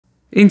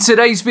In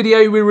today's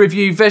video, we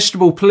review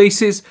Vegetable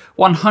Police's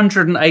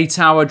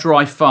 108-hour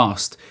dry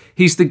fast.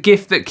 He's the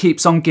gift that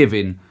keeps on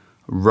giving.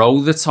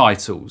 Roll the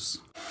titles.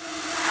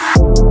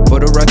 For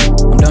the record,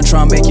 I'm done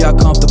trying to make y'all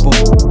comfortable.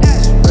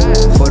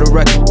 For the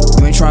record,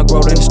 you ain't trying to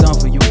grow, then it's done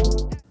for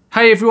you.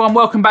 Hey everyone,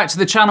 welcome back to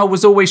the channel.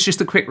 As always, just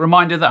a quick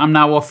reminder that I'm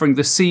now offering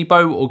the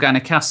SIBO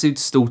organic acid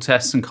stool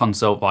tests and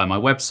consult via my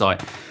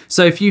website.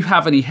 So if you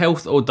have any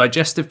health or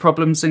digestive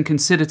problems, then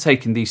consider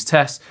taking these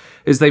tests,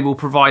 as they will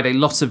provide a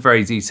lot of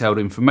very detailed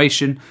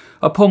information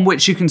upon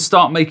which you can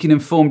start making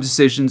informed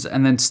decisions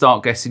and then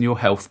start getting your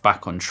health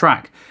back on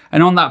track.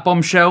 And on that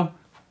bombshell,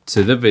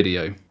 to the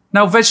video.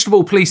 Now,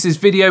 Vegetable Police's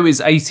video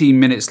is 18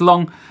 minutes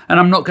long, and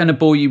I'm not going to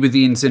bore you with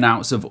the ins and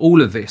outs of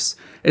all of this.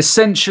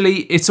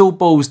 Essentially, it all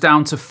boils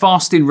down to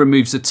fasting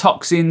removes the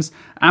toxins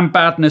and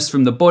badness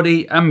from the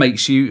body and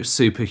makes you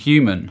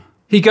superhuman.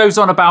 He goes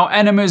on about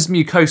enemas,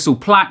 mucosal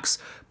plaques,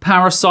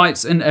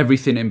 parasites, and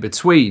everything in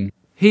between.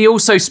 He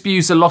also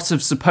spews a lot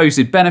of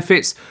supposed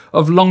benefits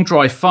of long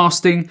dry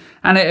fasting,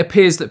 and it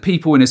appears that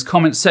people in his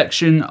comment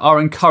section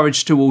are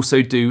encouraged to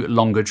also do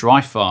longer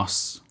dry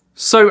fasts.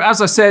 So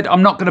as I said,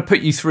 I'm not going to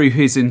put you through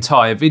his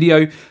entire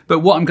video, but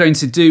what I'm going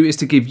to do is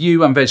to give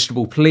you and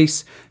Vegetable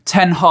Police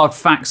 10 hard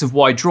facts of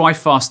why dry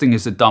fasting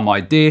is a dumb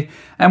idea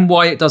and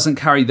why it doesn't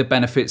carry the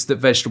benefits that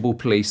Vegetable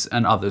Police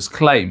and others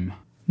claim.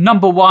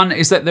 Number one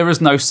is that there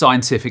is no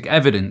scientific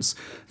evidence.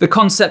 The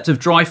concept of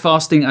dry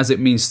fasting, as it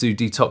means to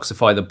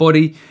detoxify the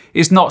body,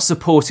 is not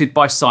supported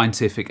by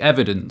scientific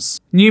evidence.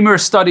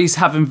 Numerous studies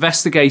have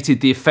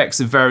investigated the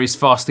effects of various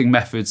fasting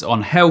methods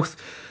on health,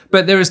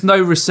 but there is no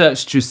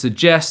research to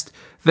suggest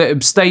that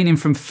abstaining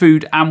from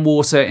food and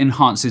water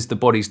enhances the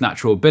body's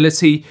natural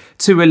ability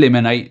to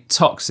eliminate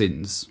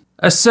toxins.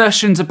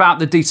 Assertions about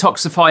the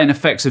detoxifying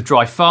effects of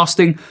dry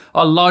fasting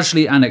are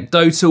largely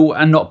anecdotal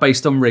and not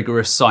based on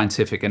rigorous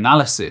scientific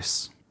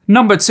analysis.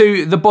 Number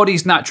two, the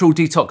body's natural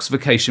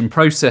detoxification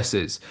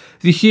processes.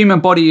 The human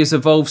body has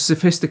evolved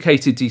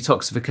sophisticated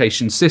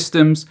detoxification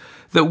systems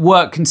that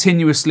work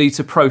continuously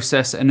to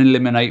process and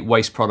eliminate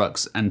waste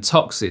products and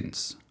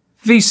toxins.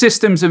 These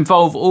systems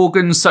involve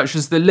organs such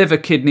as the liver,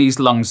 kidneys,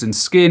 lungs and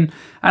skin,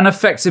 and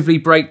effectively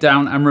break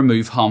down and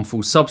remove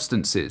harmful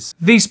substances.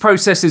 These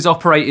processes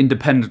operate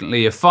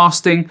independently of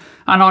fasting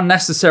and are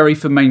necessary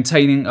for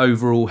maintaining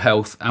overall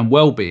health and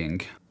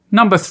well-being.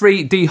 Number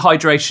three,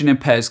 dehydration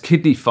impairs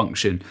kidney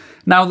function.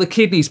 Now, the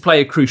kidneys play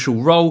a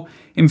crucial role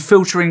in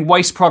filtering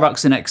waste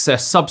products and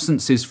excess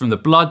substances from the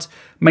blood,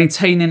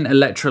 maintaining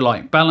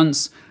electrolyte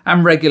balance,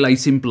 and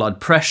regulating blood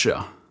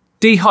pressure.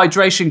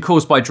 Dehydration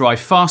caused by dry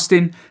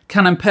fasting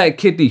can impair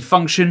kidney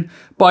function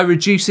by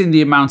reducing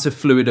the amount of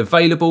fluid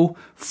available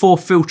for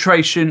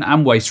filtration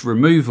and waste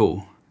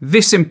removal.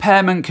 This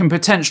impairment can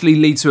potentially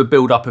lead to a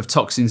buildup of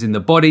toxins in the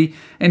body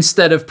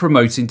instead of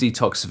promoting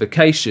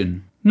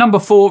detoxification. Number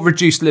four,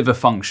 reduced liver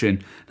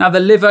function. Now, the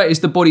liver is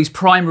the body's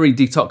primary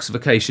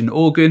detoxification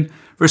organ,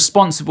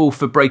 responsible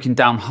for breaking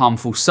down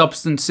harmful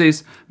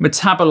substances,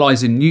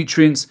 metabolizing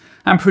nutrients,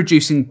 and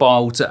producing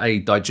bile to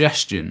aid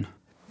digestion.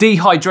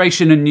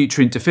 Dehydration and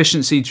nutrient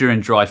deficiency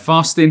during dry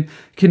fasting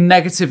can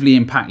negatively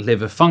impact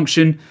liver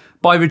function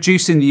by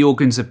reducing the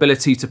organ's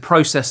ability to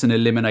process and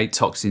eliminate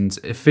toxins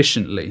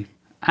efficiently.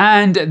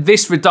 And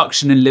this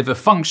reduction in liver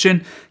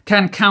function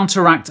can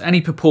counteract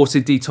any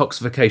purported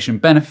detoxification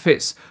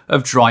benefits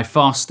of dry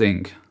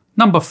fasting.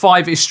 Number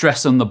five is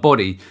stress on the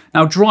body.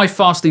 Now, dry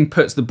fasting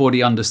puts the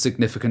body under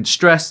significant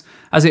stress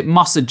as it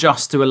must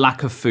adjust to a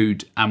lack of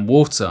food and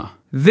water.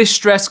 This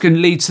stress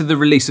can lead to the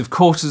release of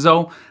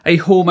cortisol, a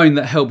hormone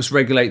that helps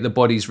regulate the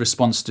body's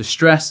response to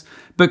stress,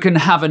 but can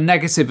have a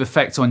negative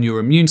effect on your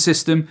immune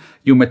system,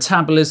 your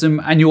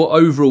metabolism, and your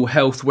overall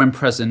health when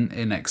present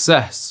in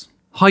excess.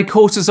 High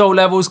cortisol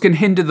levels can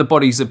hinder the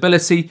body's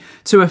ability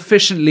to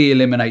efficiently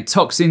eliminate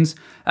toxins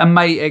and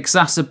may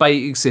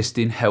exacerbate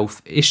existing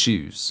health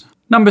issues.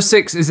 Number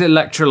six is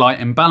electrolyte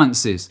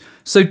imbalances.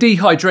 So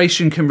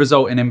dehydration can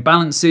result in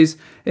imbalances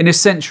in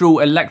essential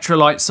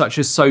electrolytes such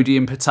as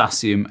sodium,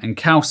 potassium and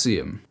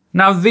calcium.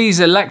 Now,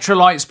 these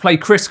electrolytes play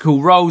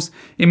critical roles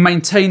in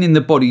maintaining the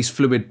body's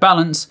fluid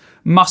balance,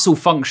 muscle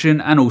function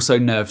and also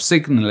nerve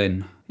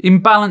signaling.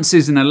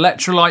 Imbalances in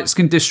electrolytes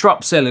can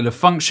disrupt cellular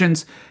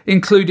functions,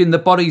 including the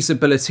body's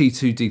ability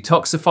to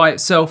detoxify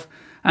itself,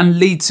 and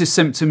lead to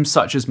symptoms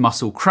such as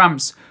muscle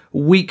cramps,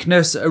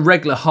 weakness,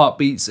 irregular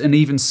heartbeats, and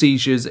even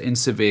seizures in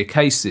severe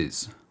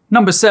cases.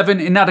 Number seven,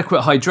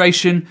 inadequate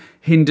hydration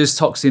hinders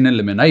toxin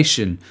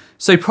elimination.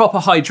 So proper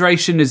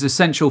hydration is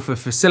essential for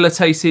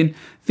facilitating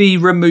the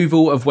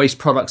removal of waste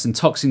products and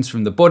toxins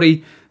from the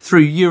body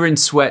through urine,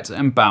 sweat,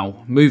 and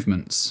bowel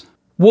movements.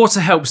 Water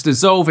helps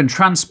dissolve and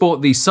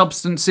transport these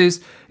substances,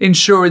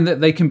 ensuring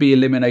that they can be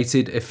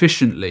eliminated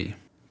efficiently.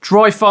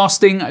 Dry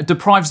fasting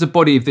deprives the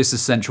body of this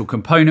essential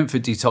component for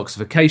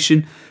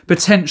detoxification,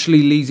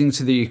 potentially leading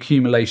to the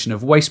accumulation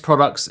of waste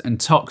products and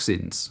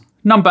toxins.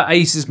 Number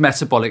 8 is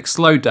metabolic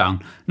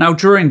slowdown. Now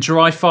during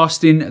dry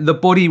fasting, the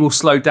body will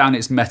slow down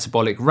its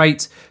metabolic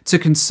rate to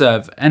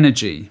conserve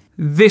energy.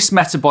 This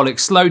metabolic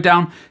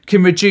slowdown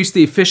can reduce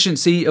the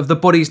efficiency of the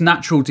body's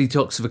natural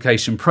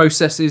detoxification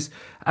processes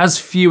as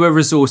fewer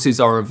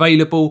resources are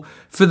available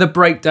for the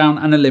breakdown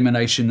and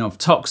elimination of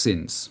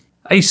toxins.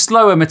 A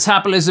slower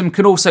metabolism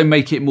can also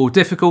make it more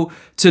difficult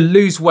to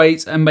lose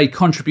weight and may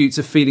contribute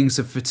to feelings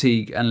of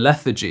fatigue and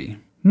lethargy.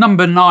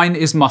 Number 9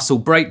 is muscle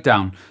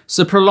breakdown.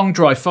 So prolonged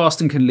dry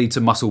fasting can lead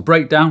to muscle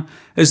breakdown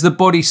as the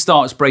body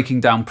starts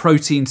breaking down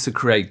proteins to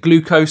create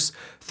glucose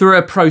through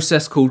a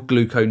process called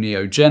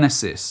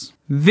gluconeogenesis.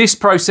 This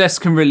process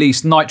can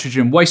release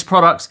nitrogen waste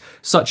products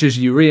such as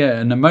urea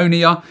and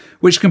ammonia,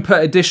 which can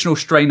put additional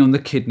strain on the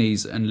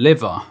kidneys and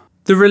liver.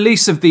 The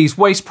release of these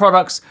waste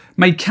products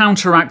may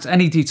counteract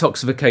any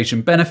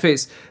detoxification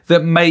benefits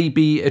that may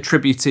be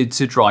attributed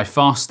to dry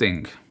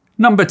fasting.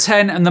 Number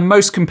 10, and the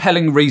most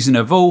compelling reason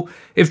of all,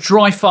 if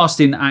dry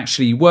fasting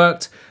actually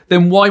worked,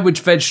 then why would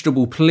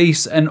vegetable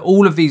police and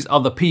all of these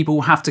other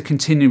people have to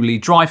continually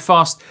dry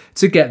fast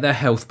to get their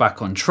health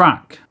back on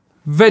track?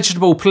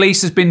 Vegetable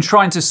police has been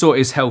trying to sort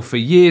his health for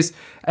years,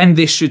 and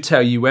this should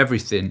tell you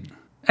everything.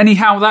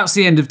 Anyhow, that's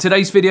the end of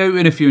today's video,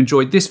 and if you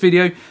enjoyed this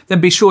video, then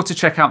be sure to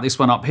check out this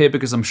one up here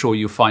because I'm sure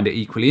you'll find it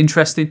equally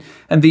interesting.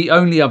 And the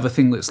only other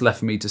thing that's left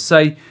for me to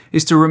say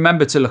is to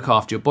remember to look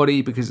after your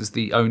body because it's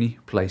the only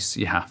place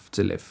you have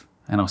to live.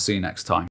 And I'll see you next time.